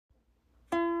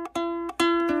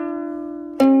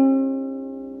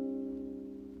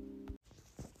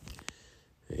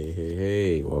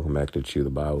Welcome back to Chew the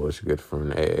Bible. It's your good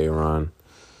friend Aaron.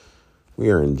 We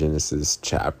are in Genesis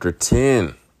chapter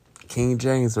 10, King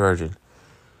James Version.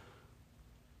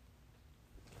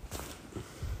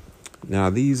 Now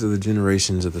these are the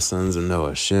generations of the sons of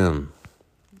Noah: Shem,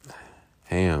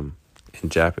 Ham,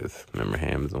 and Japheth. Remember,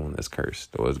 Ham is the one that's cursed,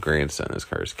 or his grandson is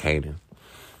cursed, Canaan.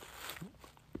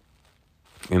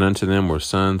 And unto them were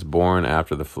sons born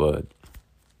after the flood.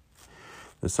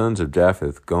 The sons of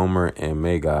Japheth: Gomer, and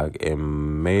Magog,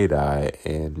 and Madai,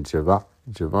 and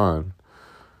Javan,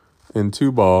 and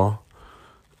Tubal,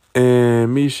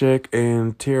 and Meshach,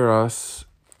 and Tiras.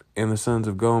 And the sons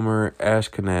of Gomer: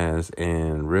 Ashkenaz,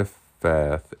 and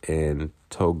Riphath, and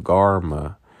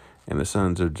Togarma. And the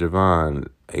sons of Javan: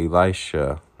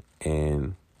 Elisha,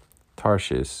 and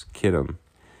Tarshish, Kittim,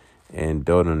 and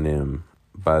Dodanim.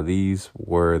 By these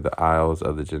were the isles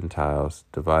of the Gentiles,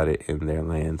 divided in their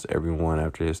lands, every one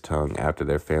after his tongue, after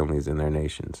their families and their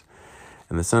nations.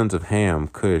 And the sons of Ham: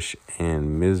 Cush,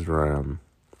 and Mizraim,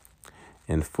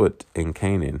 and Phut, and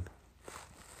Canaan.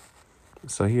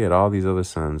 So he had all these other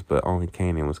sons, but only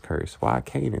Canaan was cursed. Why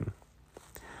Canaan?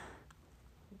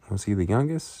 Was he the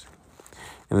youngest?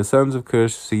 And the sons of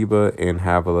Cush: Seba, and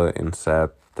Havilah, and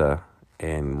Sabta,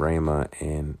 and Ramah,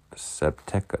 and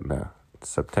Septeca.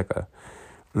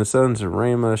 And the sons of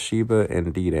Ramah: Sheba,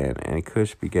 and Dedan. And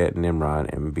Cush begat Nimrod,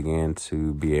 and began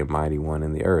to be a mighty one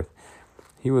in the earth.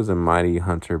 He was a mighty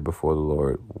hunter before the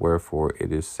Lord. Wherefore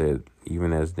it is said,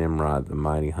 even as Nimrod, the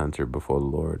mighty hunter before the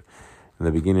Lord. And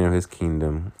the beginning of his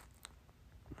kingdom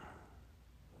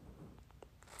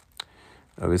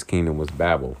was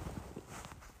Babel.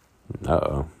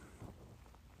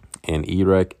 And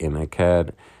Erech, and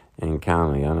Akkad, and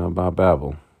Calneh. I know about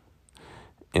Babel.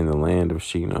 In the land of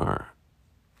Shinar.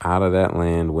 Out of that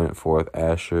land went forth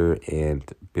Asher, and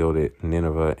builded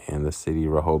Nineveh, and the city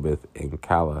Rehoboth, and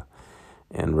Calah,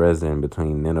 and Rezin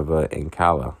between Nineveh and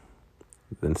Calah.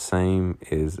 The same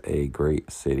is a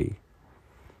great city,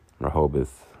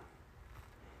 Rehoboth.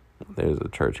 There's a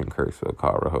church in Kirksville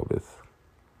called Rehoboth.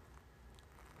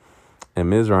 And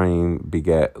Mizraim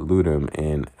begat Ludim,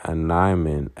 and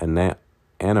Anamim,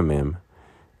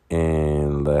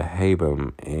 and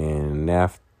Lehabim, and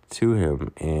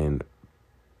Naphtuhim, and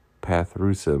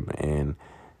Pathrusim, and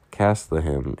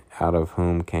Casluhim, out of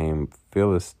whom came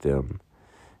Philistim,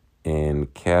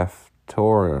 and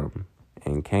Caphtorim.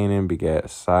 And Canaan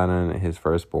begat Sidon, his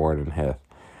firstborn, and Heth,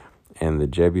 and the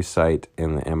Jebusite,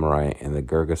 and the Amorite, and the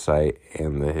Girgasite,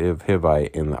 and the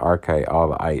Hivite, and the Archite, all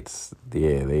the ites.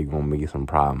 Yeah, they gonna be some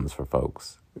problems for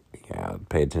folks. Yeah,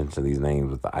 pay attention to these names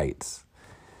with the ites.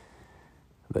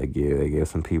 They give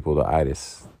some people the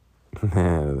itis,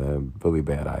 the really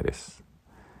bad itis.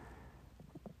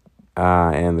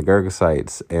 And the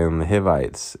Girgasites, and the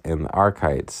Hivites, and the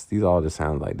Archites. These all just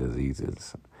sound like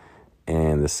diseases.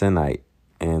 And the Sinite,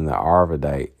 and the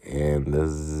Arvadite, and the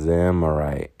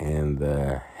Zemarite, and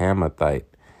the Hamathite.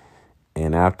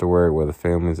 And afterward were the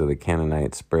families of the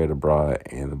Canaanites spread abroad,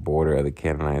 and the border of the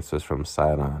Canaanites was from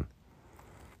Sidon.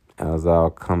 As thou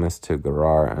comest to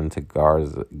Gerar unto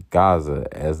Gaza,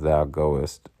 as thou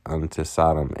goest unto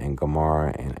Sodom, and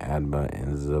Gomorrah, and Admah,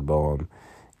 and Zeboim,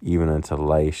 even unto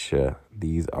Laisha.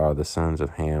 These are the sons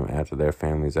of Ham, after their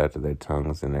families, after their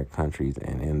tongues, in their countries,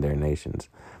 and in their nations.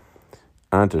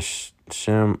 Unto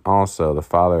Shem also, the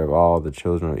father of all the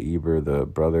children of Eber, the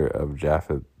brother of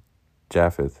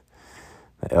Japheth,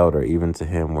 the elder, even to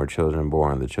him were children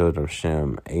born. The children of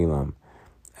Shem: Elam,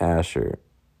 Asher,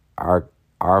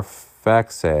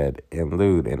 Arphaxad, and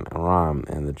Lud, and Aram.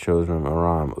 And the children of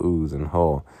Aram: Uz, and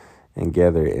Hol, and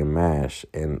Gether, and Mash.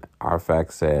 And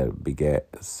Arphaxad begat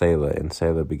Salah, and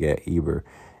Salah begat Eber.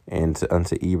 And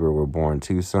unto Eber were born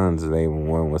two sons. The name of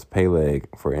one was Peleg,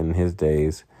 for in his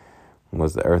days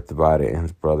was the earth divided, and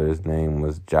his brother's name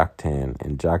was Joktan.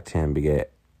 And Joktan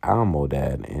begat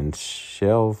Almodad, and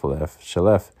Shelef,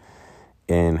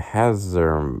 and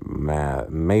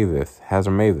Hazarmaveth,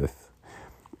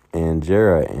 and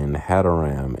Jerah, and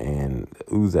Hadoram, and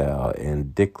Uzal,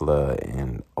 and Dikla,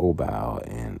 and Obal,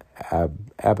 and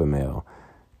Abimael,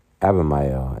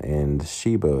 and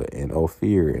Sheba, and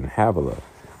Ophir, and Havilah,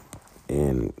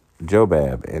 and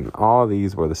Jobab. And all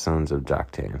these were the sons of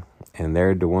Joktan. And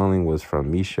their dwelling was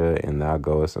from Mesha, and thou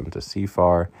goest unto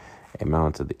Sephar, a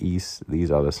mountain to the east. These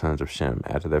are the sons of Shem,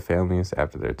 after their families,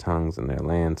 after their tongues, and their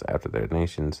lands, after their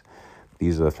nations.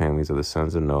 These are the families of the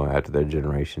sons of Noah, after their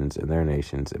generations, and their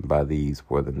nations. And by these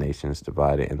were the nations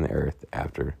divided in the earth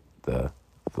after the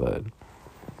flood.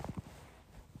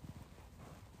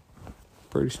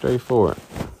 Pretty straightforward.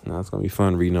 Now it's going to be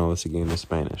fun reading all this again in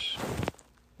Spanish.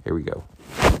 Here we go.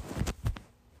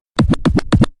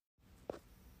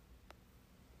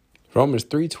 Romans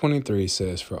 3:23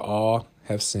 says, "For all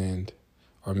have sinned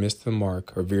or missed the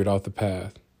mark or veered off the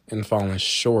path and fallen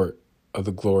short of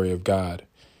the glory of God,"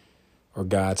 or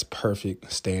God's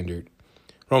perfect standard.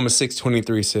 Romans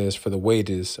 6:23 says, "For the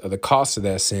wages of the cost of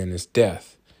that sin is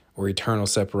death, or eternal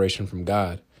separation from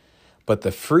God. But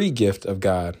the free gift of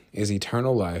God is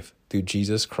eternal life through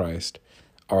Jesus Christ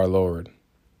our Lord."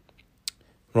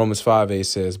 Romans 5:8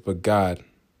 says, "But God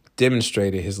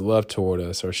demonstrated his love toward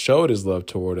us," or showed his love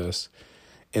toward us,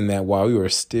 "in that while we were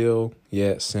still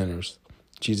yet sinners,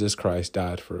 Jesus Christ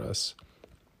died for us."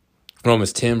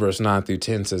 Romans 10 verse 9 through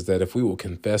 10 says that if we will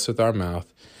confess with our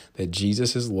mouth that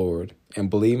Jesus is Lord and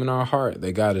believe in our heart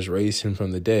that God has raised him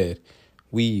from the dead,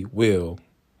 we will,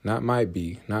 not might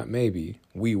be, not maybe,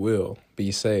 we will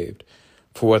be saved.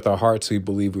 For with our hearts we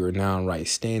believe we are now in right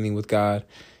standing with God,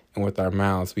 and with our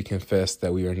mouths we confess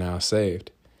that we are now saved.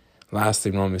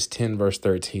 Lastly, Romans 10 verse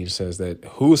 13 says that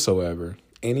whosoever,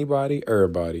 anybody,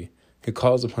 everybody, who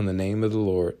calls upon the name of the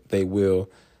Lord, they will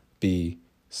be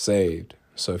saved.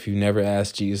 So if you've never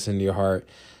asked Jesus into your heart,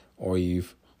 or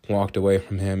you've walked away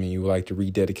from him and you would like to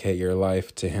rededicate your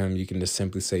life to him, you can just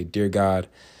simply say, "Dear God,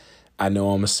 I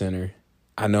know I'm a sinner.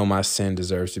 I know my sin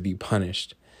deserves to be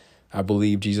punished. I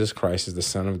believe Jesus Christ is the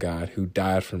Son of God who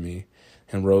died for me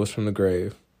and rose from the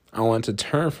grave. I want to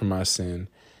turn from my sin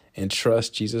and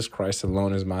trust Jesus Christ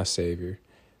alone as my Savior.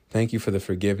 Thank you for the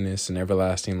forgiveness and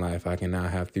everlasting life I can now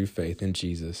have through faith in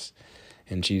Jesus.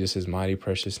 In Jesus' mighty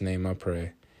precious name I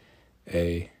pray.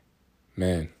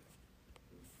 Amen."